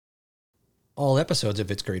All episodes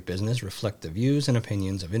of It's Great Business reflect the views and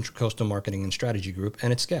opinions of Intracoastal Marketing and Strategy Group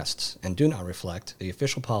and its guests, and do not reflect the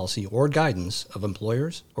official policy or guidance of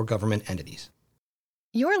employers or government entities.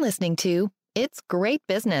 You're listening to It's Great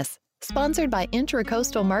Business, sponsored by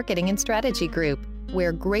Intracoastal Marketing and Strategy Group,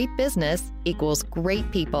 where great business equals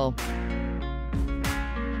great people.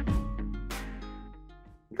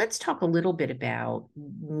 Let's talk a little bit about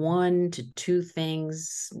 1 to 2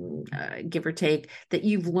 things, give or take, that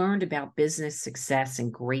you've learned about business success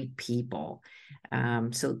and great people. Our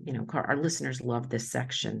listeners love this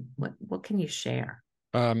section. What can you share?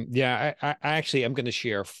 I actually am going to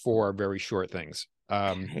share 4 very short things.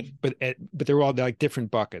 Okay. But they're all like different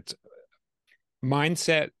buckets: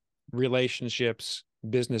 mindset, relationships,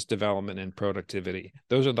 business development, and productivity.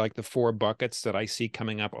 Those are like the 4 buckets that I see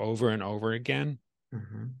coming up over and over again.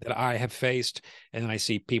 Mm-hmm. That I have faced and I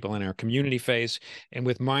see people in our community face. And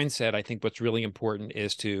with mindset, I think what's really important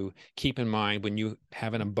is to keep in mind, when you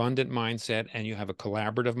have an abundant mindset and you have a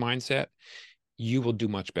collaborative mindset, you will do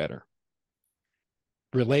much better.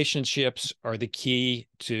 Relationships are the key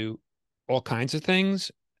to all kinds of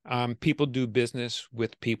things. People do business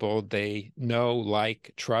with people they know,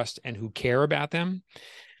 like, trust, and who care about them.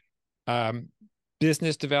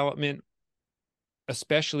 Business development,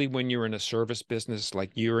 especially when you're in a service business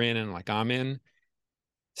like you're in and like I'm in,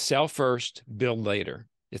 sell first, build later.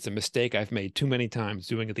 It's a mistake I've made too many times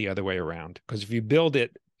doing it the other way around, because if you build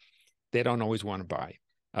it, they don't always want to buy.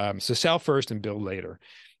 So sell first and build later.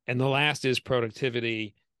 And the last is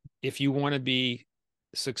productivity. If you want to be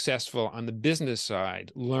successful on the business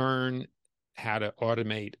side, learn how to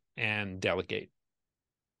automate and delegate.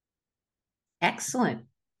 Excellent.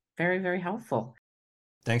 Very, very helpful.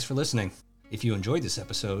 Thanks for listening. If you enjoyed this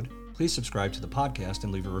episode, please subscribe to the podcast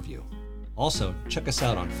and leave a review. Also, check us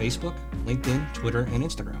out on Facebook, LinkedIn, Twitter, and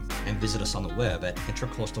Instagram, and visit us on the web at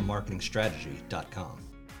intracoastalmarketingstrategy.com.